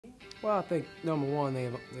Well, I think number one, they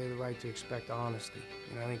have the right to expect honesty.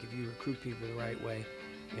 I think if you recruit people the right way,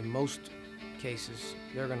 in most cases,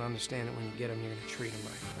 they're going to understand that when you get them, you're going to treat them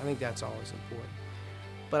right. I think that's always important.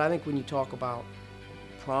 But I think when you talk about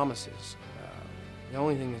promises, the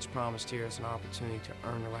only thing that's promised here is an opportunity to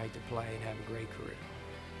earn the right to play and have a great career.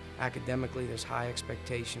 Academically, there's high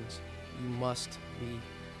expectations. You must be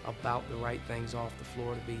about the right things off the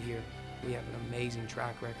floor to be here. We have an amazing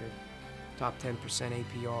track record. Top 10%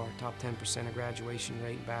 APR, top 10% of graduation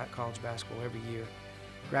rate in college basketball every year.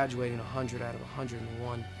 Graduating 100 out of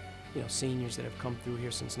 101, seniors that have come through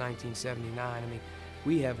here since 1979. I mean,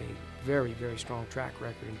 we have a very, very strong track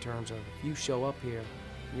record in terms of if you show up here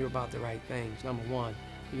and you're about the right things, number one,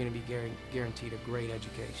 you're going to be guaranteed a great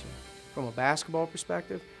education. From a basketball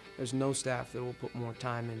perspective, there's no staff that will put more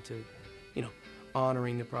time into,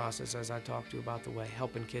 honoring the process, as I talked to you about the way,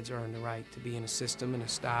 helping kids earn the right to be in a system and a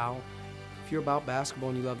style. If you're about basketball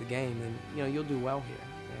and you love the game, then you'll do well here.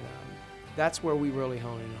 And that's where we really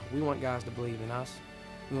hone in on. We want guys to believe in us.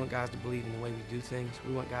 We want guys to believe in the way we do things.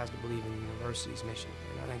 We want guys to believe in the university's mission.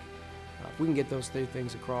 And I think if we can get those three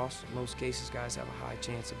things across, in most cases guys have a high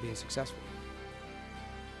chance of being successful.